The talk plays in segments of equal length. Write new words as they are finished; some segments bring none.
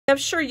I'm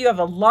sure you have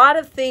a lot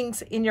of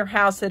things in your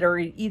house that are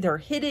either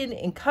hidden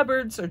in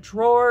cupboards or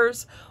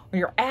drawers, or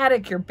your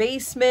attic, your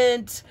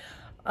basement,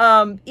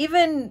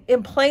 even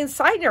in plain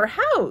sight in your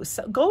house.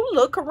 Go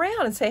look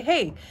around and say,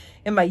 hey,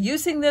 am I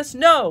using this?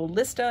 No,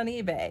 list on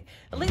eBay.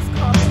 At least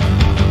comment.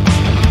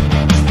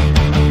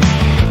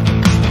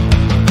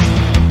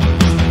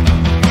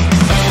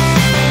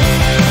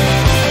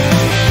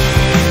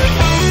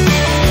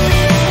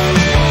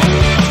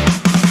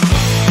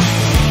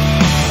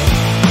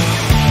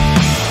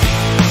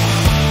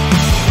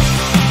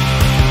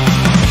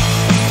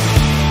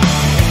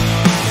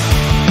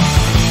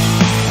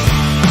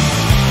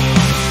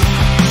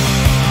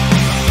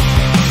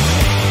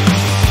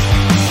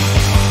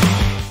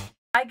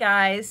 Hi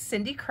guys,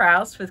 Cindy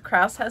Kraus with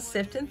Kraus House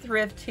Sift and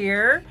Thrift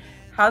here.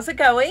 How's it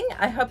going?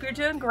 I hope you're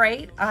doing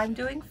great. I'm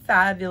doing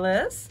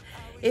fabulous.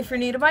 If you're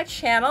new to my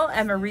channel,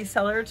 I'm a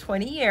reseller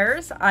 20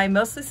 years. I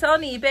mostly sell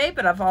on eBay,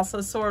 but I've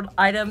also sold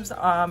items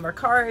on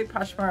Mercari,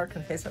 Poshmark,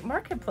 and Facebook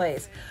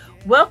Marketplace.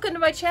 Welcome to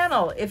my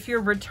channel. If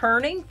you're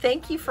returning,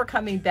 thank you for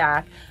coming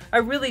back. I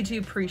really do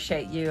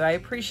appreciate you. I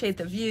appreciate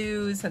the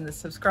views and the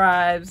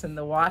subscribes and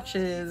the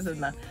watches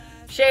and the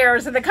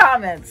shares and the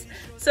comments.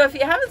 So if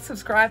you haven't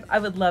subscribed, I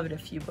would love it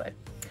if you would.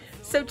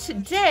 So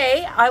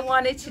today I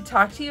wanted to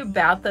talk to you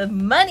about the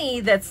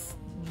money that's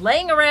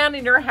laying around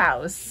in your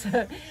house.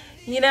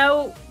 You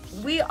know,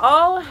 we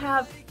all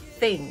have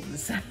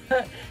things.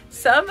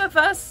 Some of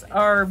us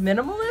are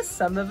minimalists,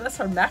 some of us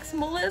are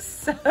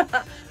maximalists.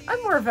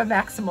 I'm more of a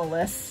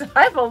maximalist.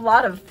 I have a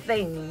lot of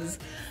things.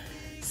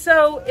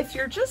 So if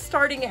you're just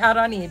starting out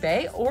on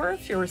eBay, or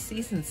if you're a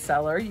seasoned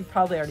seller, you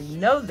probably already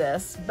know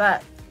this,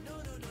 but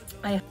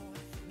I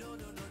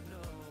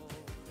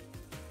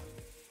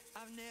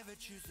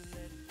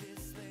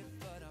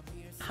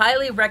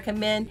highly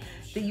recommend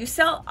that you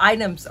sell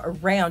items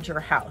around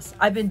your house.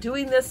 I've been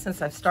doing this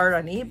since I've started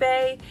on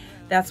eBay.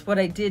 That's what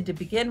I did to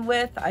begin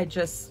with. I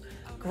just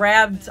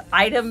grabbed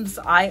items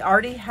I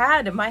already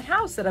had in my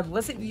house that I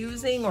wasn't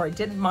using or I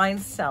didn't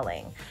mind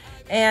selling.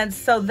 And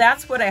so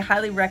that's what I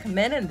highly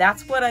recommend, and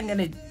that's what I'm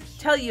going to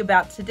tell you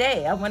about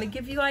today. I want to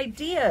give you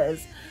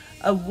ideas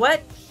of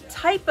what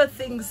type of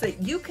things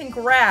that you can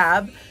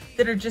grab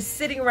that are just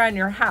sitting around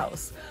your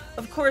house.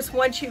 Of course,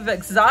 once you've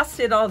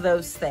exhausted all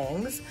those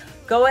things,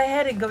 go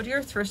ahead and go to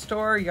your thrift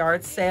store,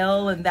 yard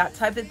sale, and that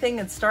type of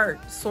thing and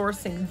start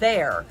sourcing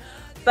there.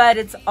 But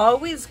it's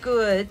always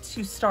good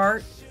to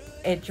start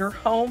at your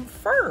home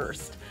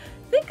first.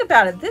 Think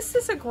about it. This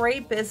is a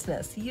great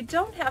business. You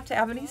don't have to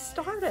have any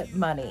startup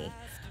money.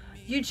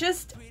 You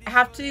just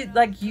have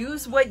to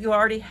use what you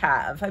already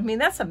have. I mean,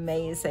 that's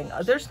amazing.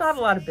 There's not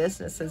a lot of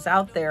businesses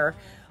out there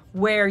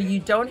where you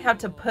don't have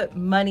to put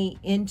money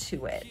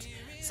into it.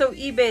 So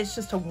eBay is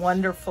just a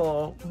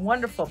wonderful,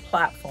 wonderful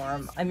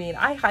platform. I mean,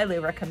 I highly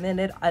recommend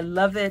it. I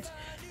love it.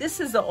 This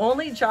is the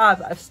only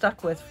job I've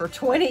stuck with for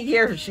 20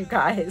 years, you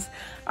guys.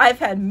 I've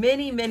had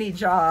many, many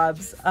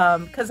jobs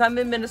because I'm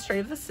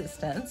administrative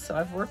assistant. So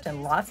I've worked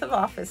in lots of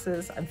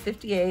offices. I'm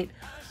 58,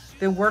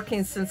 been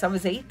working since I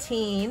was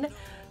 18.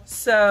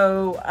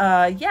 So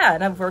yeah,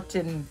 and I've worked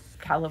in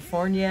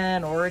California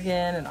and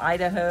Oregon and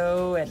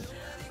Idaho and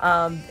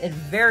in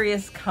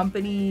various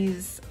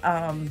companies.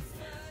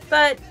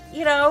 But,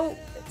 you know,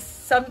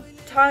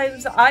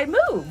 sometimes I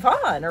move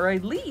on or I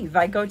leave.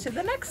 I go to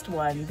the next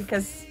one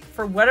because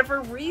for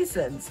whatever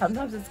reason,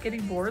 sometimes it's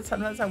getting bored.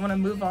 Sometimes I want to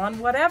move on,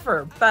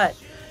 whatever. But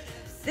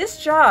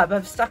this job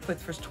I've stuck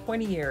with for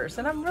 20 years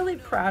and I'm really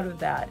proud of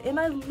that. And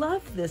I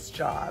love this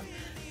job.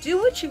 Do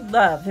what you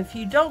love. If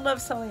you don't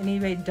love selling on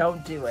eBay,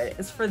 don't do it.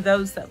 It's for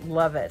those that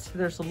love it.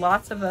 There's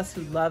lots of us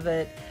who love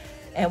it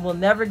and we'll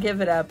never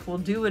give it up. We'll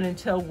do it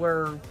until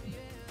we're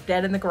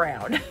dead in the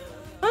ground.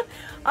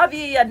 I'll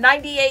be a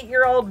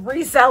 98-year-old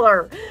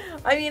reseller.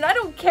 I mean, I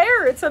don't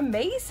care. It's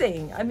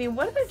amazing. I mean,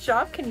 what other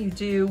job can you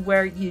do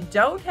where you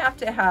don't have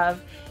to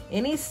have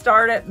any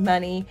startup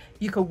money?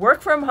 You could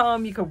work from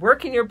home. You could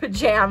work in your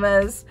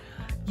pajamas.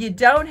 You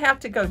don't have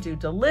to go do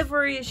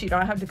deliveries. You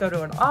don't have to go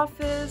to an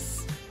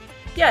office.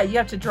 Yeah, you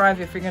have to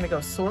drive if you're going to go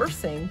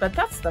sourcing, but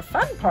that's the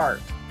fun part.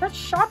 That's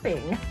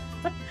shopping.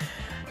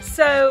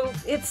 So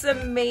it's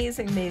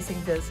amazing,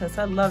 amazing business.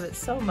 I love it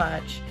so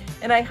much.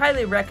 And I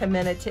highly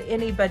recommend it to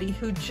anybody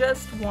who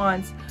just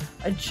wants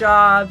a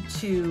job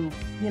to,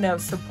 you know,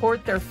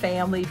 support their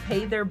family,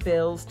 pay their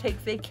bills, take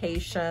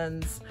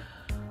vacations,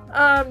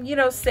 you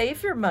know,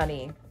 save your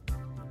money.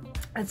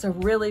 It's a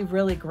really,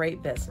 really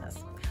great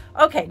business.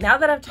 Okay, now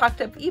that I've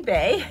talked up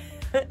eBay,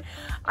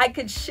 I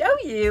could show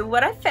you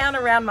what I found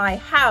around my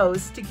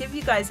house to give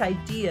you guys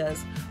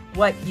ideas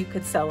what you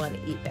could sell on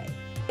eBay.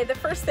 Okay, the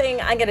first thing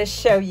I'm going to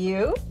show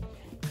you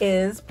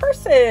is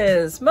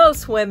purses.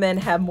 Most women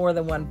have more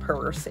than one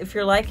purse. If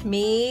you're like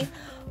me,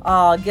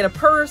 I'll get a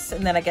purse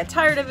and then I get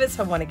tired of it,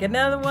 so I want to get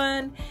another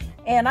one.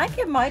 And I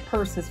get my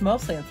purses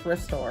mostly in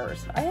thrift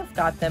stores. I have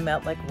got them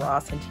at like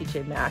Ross and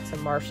TJ Maxx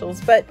and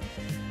Marshalls, but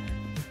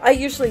I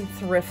usually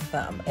thrift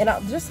them. And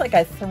just like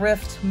I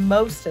thrift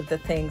most of the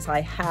things I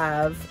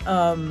have,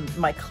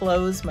 my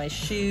clothes, my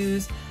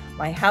shoes,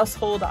 my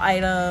household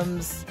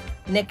items,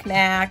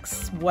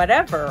 knickknacks,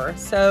 whatever.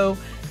 So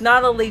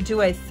not only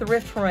do I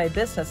thrift for my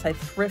business, I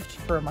thrift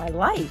for my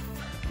life.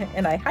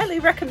 And I highly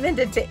recommend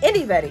it to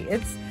anybody.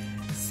 It's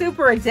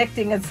super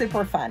addicting and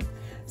super fun.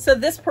 So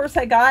this purse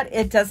I got,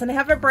 it doesn't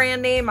have a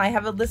brand name. I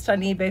have it listed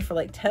on eBay for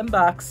like 10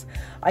 bucks.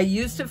 I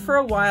used it for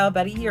a while,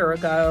 about a year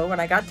ago,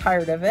 and I got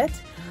tired of it.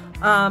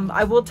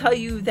 I will tell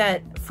you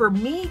that for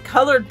me,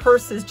 colored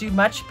purses do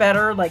much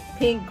better, like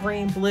pink,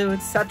 green, blue,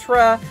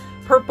 etc.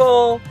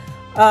 Purple.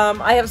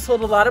 I have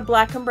sold a lot of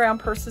black and brown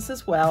purses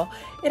as well.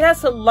 It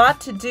has a lot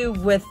to do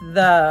with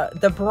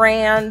the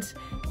brand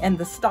and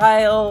the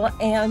style,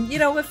 and you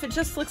know, if it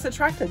just looks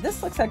attractive.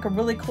 This looks like a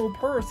really cool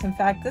purse. In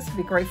fact, this would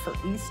be great for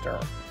Easter.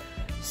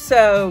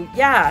 So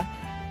yeah,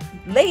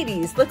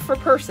 ladies, look for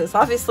purses.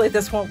 Obviously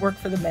this won't work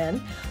for the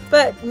men,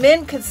 but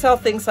men could sell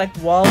things like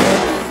wallets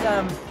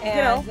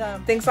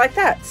and things like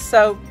that.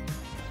 So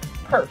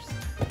purse.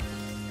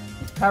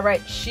 All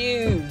right,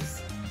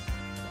 shoes.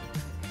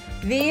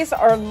 These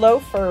are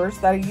loafers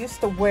that I used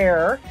to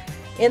wear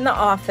in the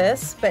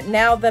office, but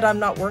now that I'm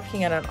not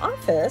working in an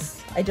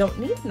office, I don't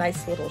need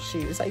nice little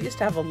shoes. I used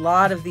to have a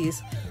lot of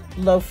these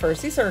loafers.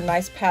 These are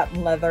nice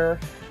patent leather.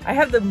 I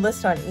have them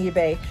listed on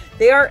eBay.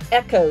 They are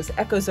Echoes.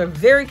 Echoes are a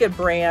very good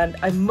brand.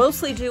 I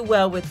mostly do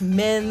well with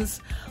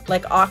men's,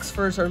 like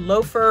Oxfords or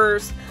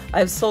loafers.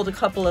 I've sold a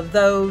couple of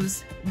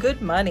those.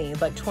 Good money,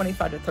 like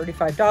 $25 to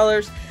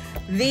 $35.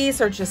 These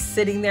are just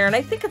sitting there, and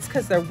I think it's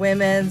because they're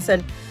women's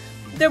and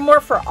they're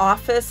more for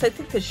office. I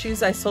think the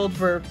shoes I sold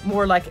were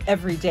more like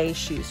everyday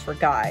shoes for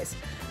guys.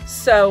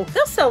 So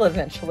they'll sell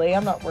eventually.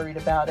 I'm not worried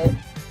about it.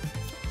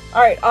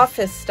 All right,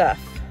 office stuff.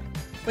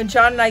 When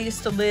John and I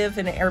used to live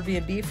in an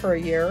Airbnb for a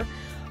year,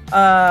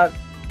 that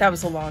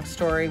was a long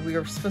story. We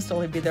were supposed to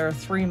only be there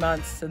 3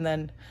 months, and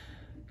then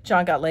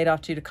John got laid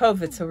off due to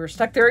COVID, so we were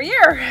stuck there a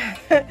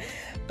year.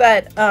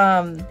 But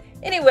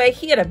anyway,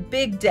 he had a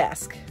big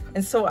desk,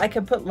 and so I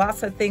could put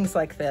lots of things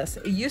like this.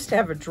 It used to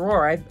have a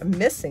drawer. I'm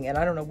missing it.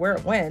 I don't know where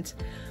it went.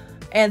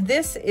 And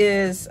this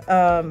is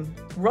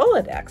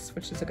Rolodex,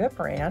 which is a good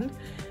brand.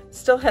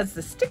 Still has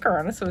the sticker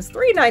on it, so it's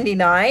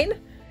 $3.99.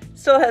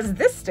 Still has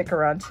this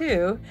sticker on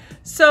too.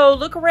 So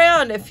look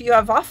around if you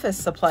have office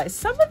supplies.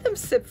 Some of them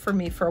sit for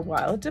me for a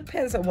while. It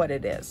depends on what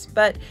it is.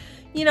 But,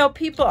 you know,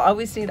 people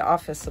always need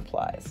office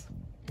supplies.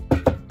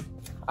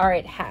 All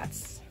right,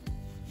 hats.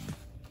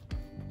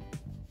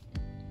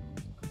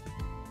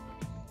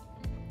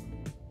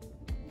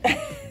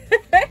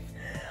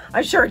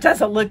 I'm sure it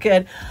doesn't look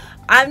good.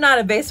 I'm not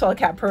a baseball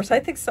cap person.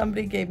 I think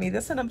somebody gave me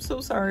this, and I'm so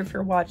sorry if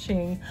you're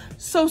watching.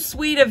 So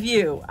sweet of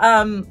you.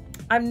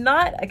 I'm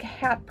not a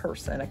hat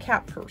person,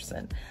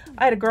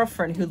 I had a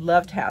girlfriend who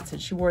loved hats,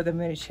 and she wore them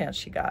any chance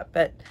she got,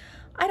 but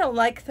I don't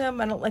like them.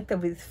 I don't like the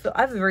way they feel.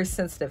 I have a very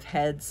sensitive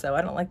head, so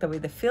I don't like the way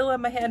they feel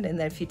on my head, and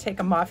then if you take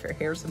them off, your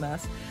hair's a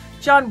mess.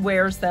 John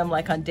wears them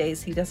like on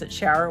days he doesn't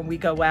shower and we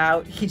go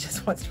out. He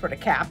just wants to put a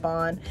cap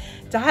on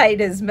to hide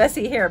his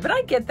messy hair, but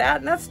I get that,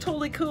 and that's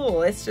totally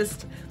cool. It's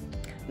just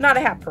not a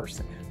hat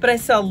person. But I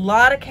sell a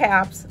lot of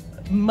caps,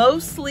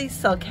 mostly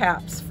sell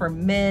caps for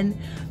men.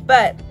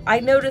 But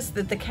I noticed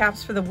that the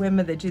caps for the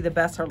women that do the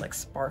best are like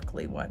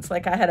sparkly ones.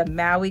 Like I had a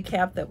Maui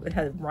cap that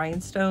had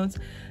rhinestones.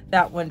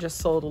 That one just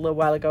sold a little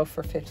while ago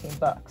for 15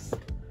 bucks.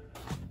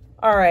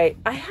 All right,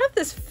 I have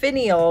this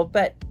finial,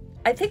 but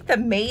I think the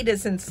mate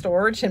is in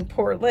storage in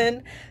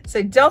Portland. So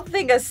I don't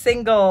think a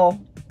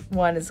single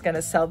one is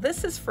gonna sell.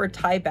 This is for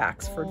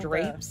tiebacks for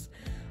drapes.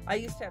 I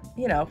used to have,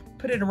 you know,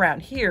 put it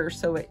around here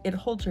so it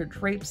holds your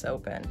drapes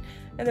open.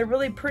 And they're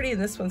really pretty,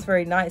 and this one's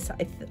very nice.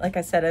 Like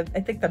I said,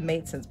 I think the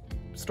mate's in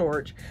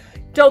storage.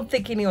 Don't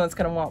think anyone's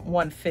gonna want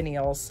one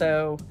finial,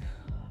 so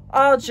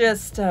I'll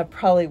just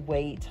probably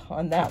wait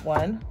on that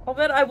one.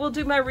 But I will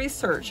do my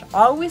research.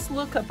 Always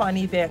look up on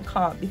eBay and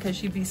comp,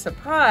 because you'd be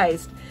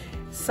surprised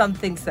some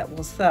things that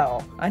will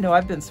sell. I know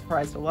I've been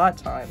surprised a lot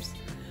of times.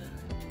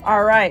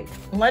 All right,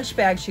 lunch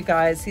bags, you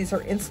guys. These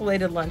are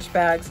insulated lunch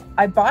bags.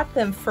 I bought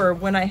them for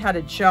when I had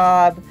a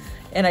job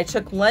and I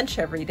took lunch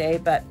every day,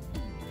 but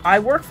I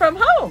work from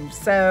home,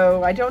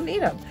 so I don't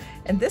need them.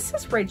 And this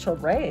is Rachel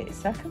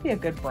Ray's. That could be a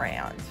good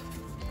brand.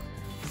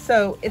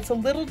 So it's a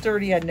little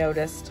dirty, I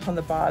noticed, on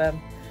the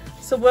bottom.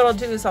 So what I'll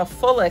do is I'll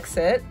Full-X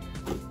it.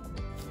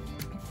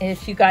 And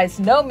if you guys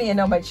know me and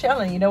know my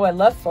channel, you know I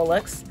love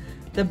Full-X,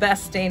 the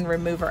best stain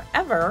remover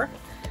ever.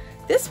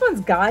 This one's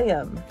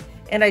Gaiam.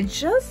 And I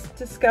just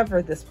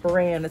discovered this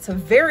brand. It's a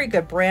very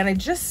good brand. I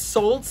just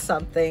sold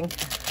something. I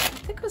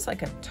think it was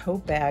like a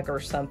tote bag or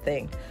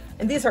something.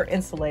 And these are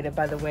insulated,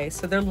 by the way,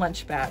 so they're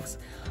lunch bags.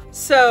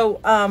 So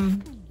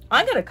I'm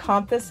gonna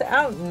comp this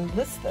out and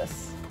list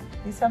this.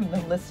 These haven't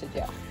been listed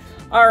yet.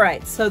 All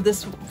right, so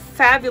this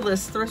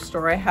fabulous thrift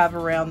store I have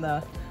around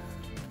the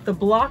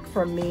block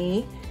from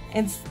me,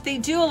 and they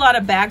do a lot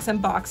of bags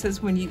and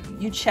boxes when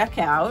you check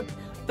out.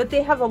 But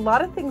they have a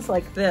lot of things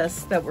like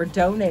this that were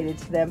donated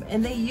to them,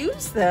 and they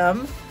use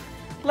them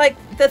like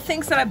the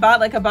things that I bought.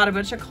 Like I bought a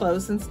bunch of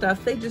clothes and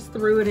stuff. They just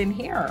threw it in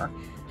here,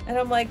 and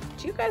I'm like,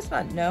 do you guys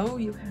not know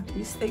you have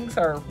these things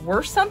are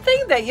worth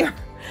something that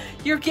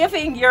you're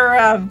giving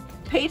your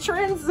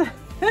patrons?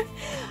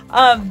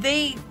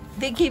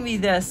 They gave me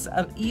this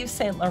Yves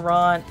Saint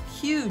Laurent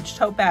huge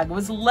tote bag. It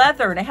was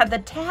leather and it had the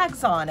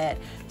tags on it.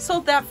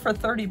 Sold that for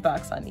 30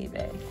 bucks on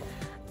eBay.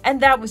 And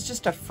that was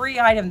just a free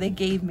item they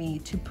gave me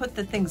to put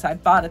the things I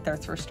bought at their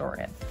thrift store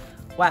in.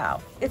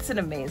 Wow, it's an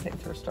amazing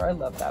thrift store. I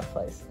love that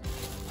place.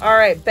 All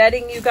right,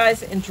 bedding, you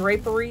guys, and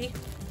drapery.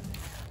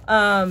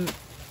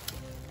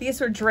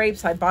 These are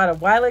drapes I bought a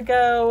while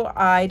ago.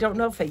 I don't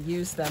know if I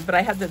used them, but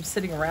I had them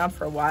sitting around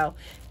for a while.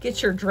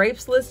 Get your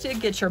drapes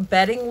listed, get your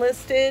bedding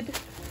listed.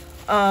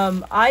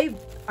 I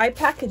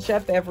package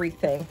up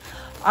everything.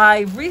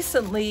 I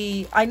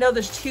know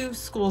there's two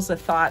schools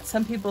of thought.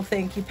 Some people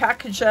think you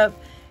package up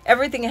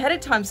everything ahead of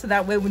time so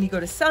that way when you go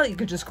to sell, you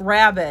could just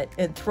grab it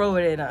and throw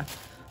it in a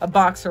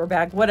box or a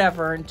bag,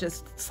 whatever, and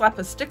just slap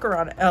a sticker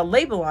on it, a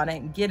label on it,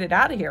 and get it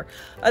out of here.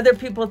 Other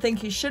people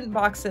think you shouldn't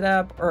box it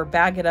up or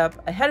bag it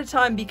up ahead of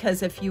time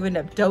because if you end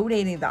up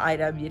donating the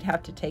item, you'd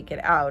have to take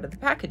it out of the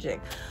packaging.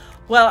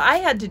 Well, I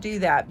had to do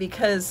that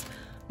because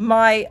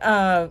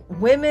my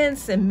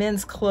women's and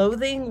men's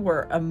clothing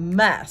were a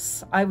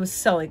mess. I was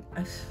selling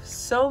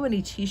so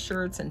many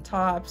t-shirts and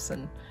tops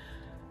and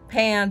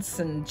pants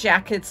and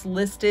jackets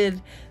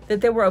listed that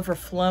they were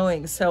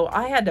overflowing. So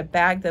I had to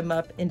bag them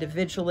up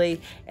individually,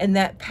 and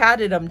that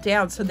padded them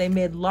down so they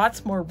made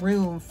lots more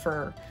room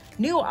for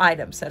new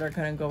items that are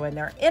going to go in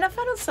there. And if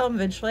I don't sell them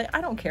eventually,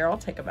 I don't care. I'll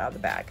take them out of the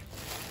bag.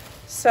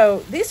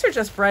 So these are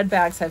just bread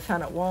bags I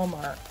found at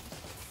Walmart.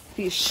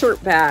 These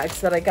shirt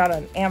bags that I got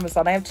on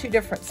Amazon. I have two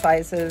different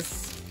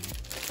sizes,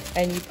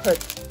 and you put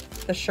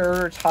the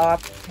shirt or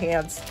top,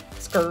 pants,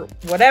 skirt,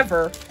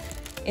 whatever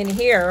in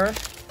here.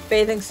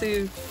 Bathing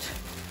suit,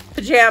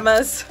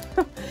 pajamas.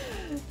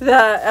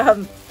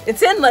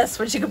 It's endless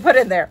what you can put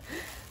in there.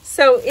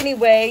 So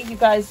anyway, you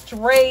guys,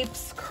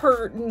 drapes,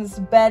 curtains,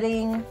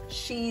 bedding,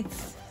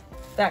 sheets,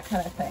 that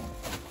kind of thing.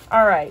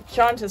 All right,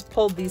 John just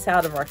pulled these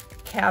out of our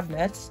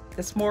cabinet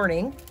this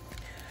morning.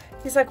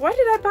 He's like, why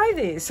did I buy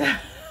these?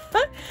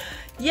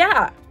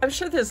 Yeah, I'm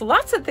sure there's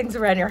lots of things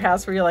around your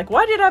house where you're like,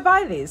 why did I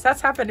buy these? That's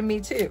happened to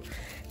me too.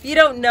 If you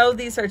don't know,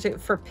 these are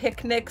for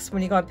picnics.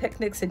 When you go on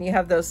picnics and you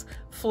have those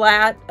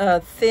flat,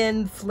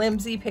 thin,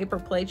 flimsy paper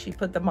plates, you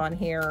put them on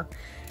here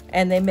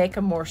and they make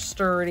them more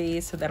sturdy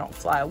so they don't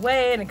fly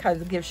away, and it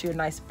kind of gives you a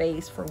nice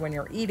base for when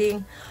you're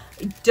eating.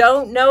 I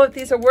don't know if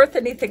these are worth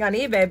anything on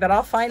eBay, but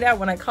I'll find out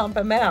when I comp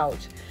them out.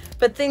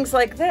 But things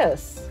like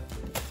this,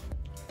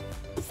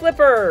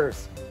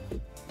 slippers.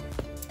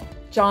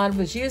 John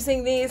was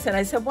using these and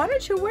I said, why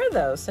don't you wear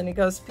those? And he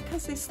goes,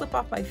 because they slip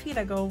off my feet.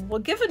 I go, well,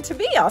 give them to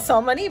me. I'll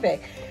sell them on eBay.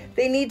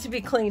 They need to be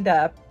cleaned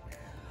up.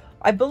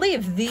 I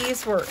believe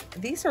these were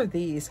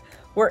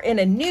in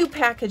a new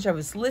package I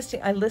list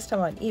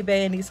them on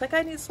eBay, and he's like,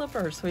 I need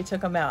slippers. So he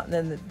took them out, and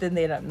then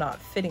they ended up not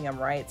fitting him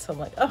right. So I'm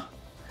like, oh,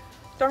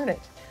 darn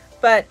it.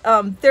 But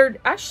they're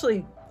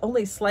actually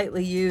only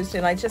slightly used,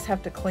 and I just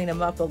have to clean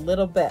them up a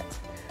little bit.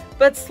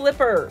 But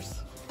slippers,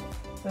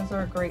 those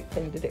are a great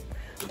thing to do.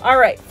 All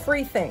right,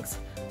 free things.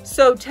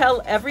 So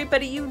tell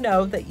everybody you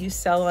know that you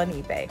sell on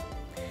eBay,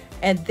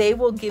 and they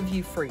will give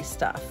you free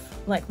stuff.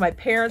 Like my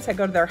parents, I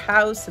go to their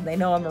house and they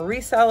know I'm a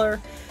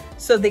reseller,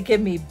 so they give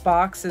me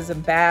boxes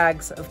and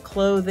bags of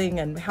clothing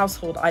and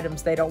household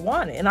items they don't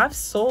want, and I've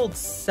sold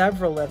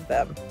several of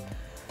them.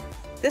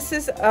 This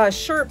is a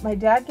shirt my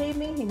dad gave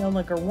me, he no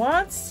longer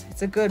wants.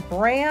 It's a good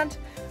brand,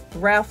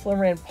 Ralph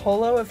Lauren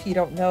Polo. If you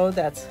don't know,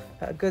 that's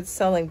a good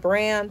selling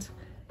brand.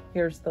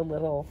 Here's the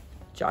little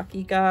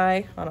jockey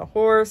guy on a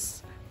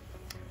horse.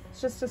 It's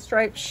just a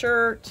striped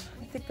shirt.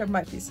 I think there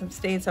might be some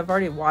stains. I've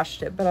already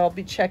washed it, but I'll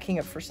be checking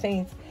it for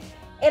stains.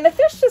 And if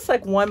there's just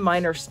like one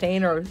minor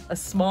stain or a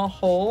small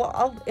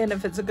hole, and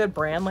if it's a good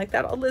brand like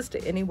that, I'll list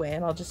it anyway,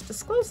 and I'll just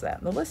disclose that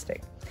in the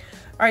listing.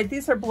 All right,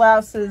 these are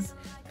blouses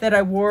that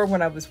I wore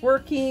when I was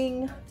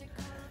working.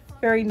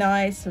 Very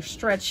nice. They're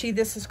stretchy.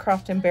 This is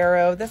Croft &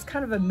 Barrow. That's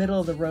kind of a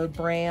middle of the road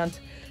brand.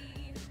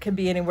 Can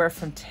be anywhere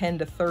from $10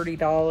 to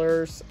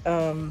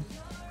 $30.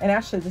 And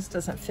actually this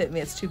doesn't fit me.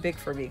 It's too big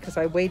for me because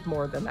I weighed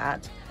more than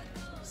that.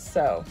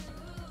 So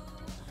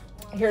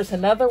here's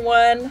another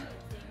one,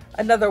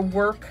 another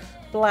work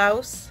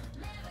blouse.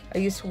 I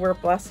used to wear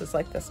blouses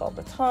like this all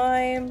the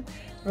time.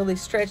 Really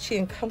stretchy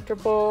and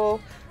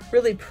comfortable,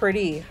 really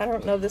pretty. I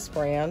don't know this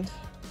brand.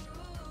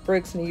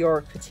 Briggs New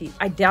York Petite.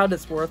 I doubt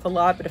it's worth a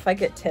lot, but if I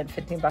get 10,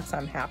 15 bucks,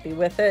 I'm happy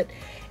with it.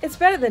 It's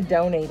better than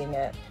donating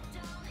it.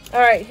 All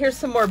right, here's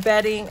some more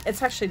bedding.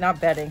 It's actually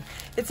not bedding.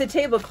 It's a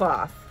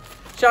tablecloth.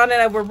 John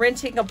and I were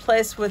renting a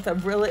place with a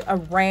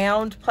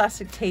round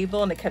plastic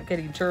table, and it kept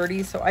getting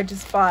dirty. So I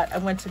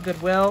went to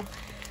Goodwill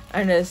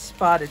and just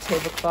bought a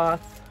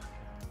tablecloth,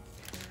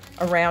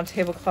 a round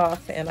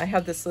tablecloth. And I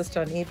have this list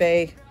on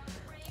eBay.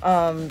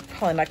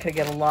 Probably not gonna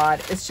get a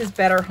lot. It's just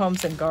Better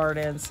Homes and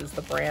Gardens is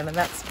the brand, and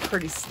that's a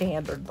pretty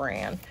standard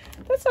brand.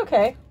 That's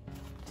okay.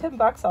 10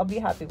 bucks, I'll be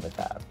happy with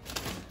that.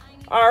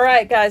 All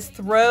right, guys,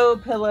 throw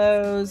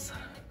pillows.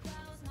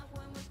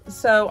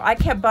 So I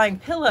kept buying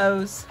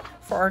pillows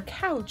for our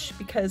couch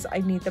because I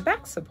need the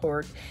back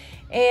support.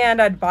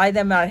 And I'd buy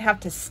them and I'd have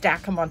to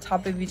stack them on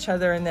top of each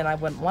other, and then I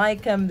wouldn't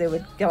like them. They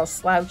would get all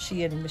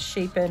slouchy and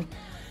misshapen.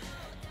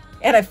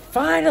 And I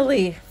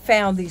finally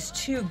found these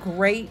 2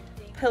 great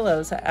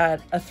pillows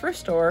at a thrift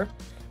store,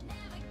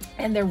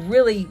 and they're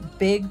really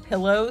big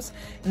pillows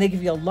and they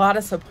give you a lot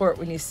of support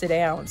when you sit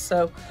down.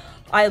 So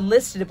I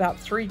listed about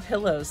 3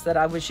 pillows that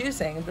I was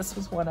using, and this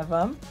was one of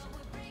them.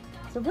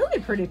 It's a really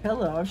pretty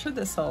pillow. I'm sure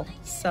this will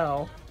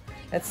sell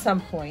at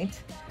some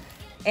point.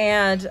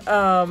 And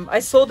I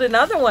sold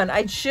another one.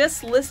 I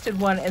just listed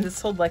one and it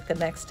sold like the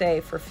next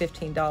day for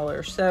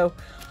 $15. So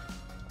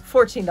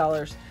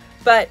 $14.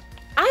 But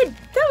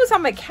that was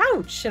on my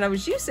couch and I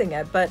was using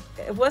it, but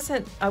I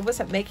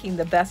wasn't making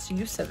the best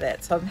use of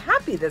it. So I'm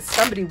happy that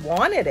somebody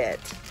wanted it.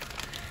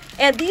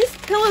 And these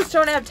pillows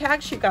don't have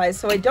tags, you guys,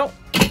 so I don't,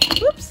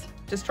 whoops,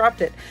 just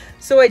dropped it.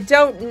 So I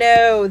don't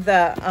know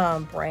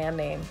the brand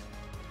name,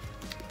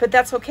 but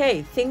that's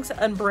okay. Things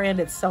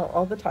unbranded sell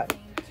all the time.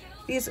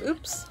 These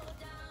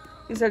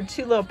are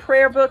 2 little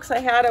prayer books I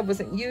had I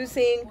wasn't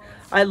using.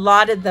 I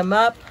lotted them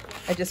up.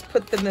 I just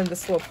put them in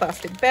this little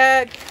plastic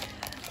bag.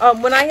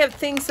 When I have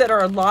things that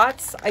are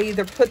lots, I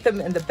either put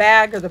them in the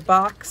bag or the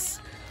box,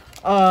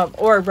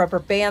 or rubber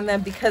band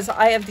them, because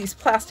I have these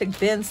plastic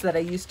bins that I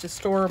use to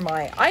store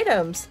my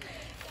items,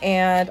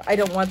 and I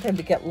don't want them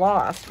to get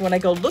lost when I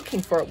go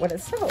looking for it when it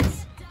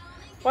sells.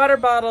 Water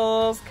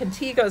bottles.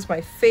 Contigo is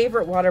my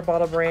favorite water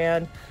bottle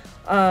brand.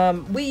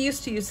 We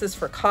used to use this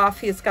for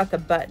coffee. It's got the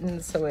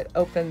button so it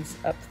opens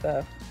up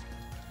the,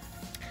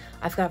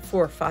 I've got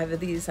 4 or 5 of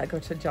these. I go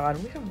to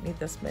John, we don't need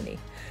this many.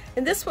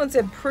 And this one's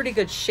in pretty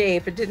good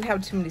shape. It didn't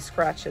have too many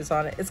scratches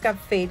on it. It's got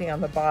fading on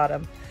the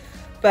bottom.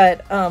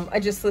 But I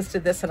just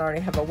listed this and I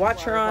already have a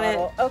watcher on it.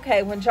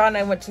 Okay, when John and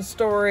I went to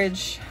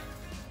storage,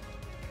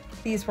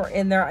 these were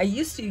in there. I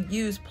used to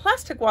use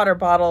plastic water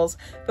bottles,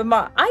 but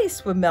my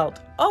ice would melt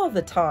all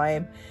the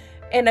time.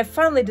 And I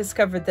finally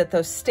discovered that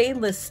those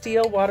stainless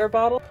steel water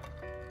bottles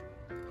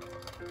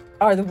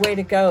are the way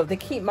to go. They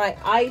keep my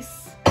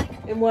ice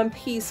in one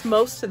piece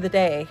most of the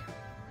day.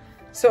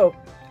 So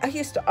I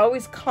used to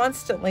always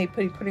constantly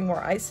putting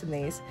more ice in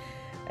these.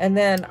 And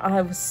then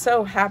I was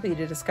so happy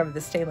to discover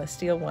the stainless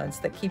steel ones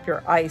that keep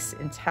your ice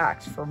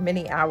intact for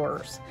many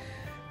hours.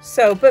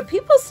 So, but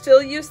people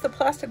still use the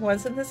plastic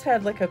ones, and this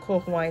had like a cool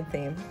Hawaiian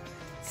theme.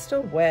 It's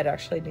still wet,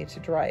 actually need to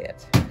dry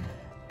it.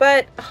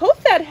 But I hope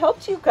that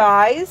helped you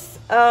guys,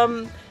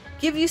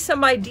 give you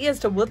some ideas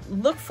to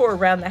look for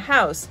around the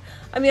house.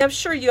 I mean, I'm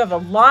sure you have a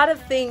lot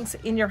of things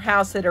in your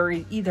house that are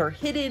either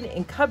hidden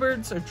in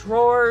cupboards or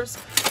drawers,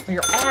 or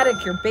your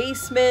attic, your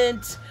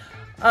basement,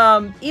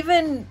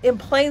 even in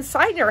plain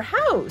sight in your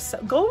house.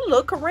 Go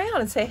look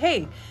around and say,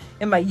 hey,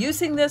 am I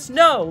using this?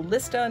 No,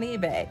 list on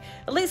eBay.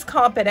 At least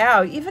comp it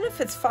out, even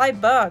if it's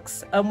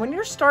 $5. When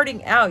you're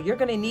starting out, you're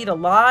gonna need a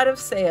lot of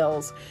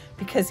sales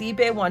because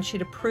eBay wants you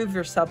to prove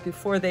yourself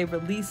before they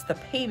release the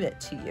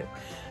payment to you.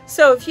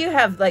 So if you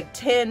have like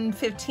 10,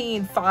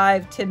 15, $5,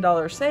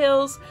 $10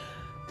 sales,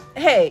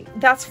 hey,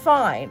 that's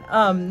fine.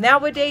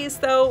 Nowadays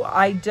though,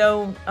 I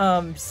don't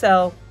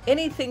sell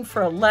anything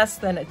for less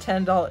than a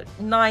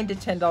 $9 to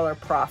 $10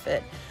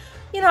 profit.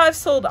 You know, I've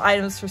sold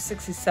items for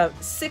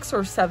 $6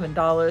 or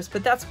 $7,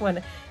 but that's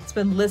when it's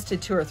been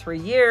listed 2 or 3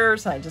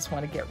 years. I just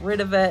want to get rid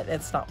of it.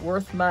 It's not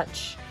worth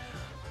much.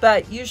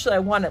 But usually I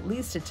want at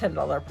least a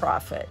 $10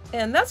 profit.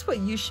 And that's what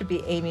you should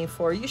be aiming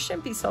for. You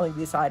shouldn't be selling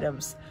these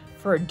items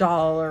for $1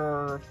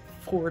 or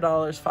 $4,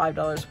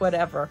 $5,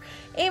 whatever.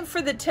 Aim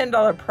for the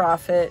 $10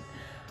 profit.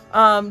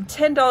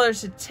 $10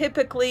 is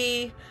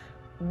typically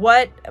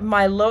what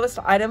my lowest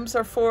items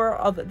are for.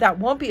 That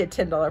won't be a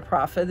 $10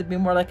 profit. It'd be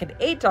more like an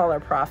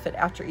 $8 profit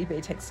after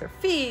eBay takes their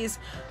fees,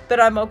 but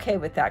I'm okay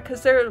with that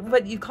because they're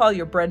what you call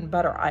your bread and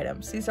butter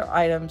items. These are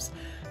items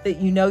that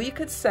you know you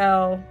could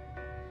sell.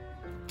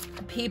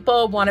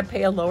 People want to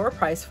pay a lower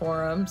price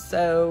for them,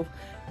 so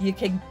you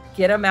can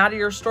get them out of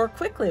your store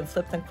quickly and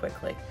flip them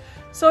quickly.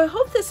 So I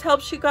hope this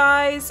helps you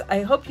guys.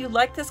 I hope you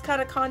like this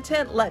kind of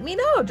content. Let me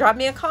know. Drop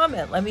me a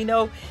comment. Let me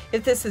know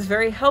if this is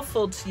very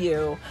helpful to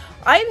you.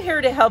 I'm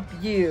here to help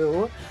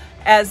you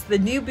as the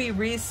newbie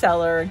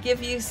reseller,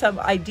 give you some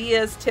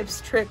ideas,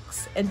 tips,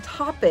 tricks, and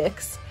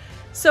topics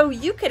so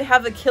you could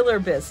have a killer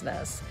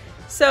business.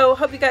 So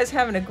hope you guys are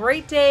having a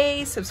great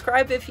day.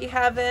 Subscribe if you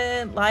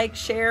haven't. Like,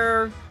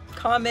 share,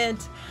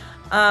 comment.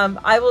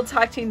 I will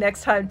talk to you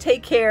next time.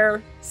 Take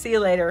care. See you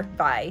later.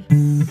 Bye.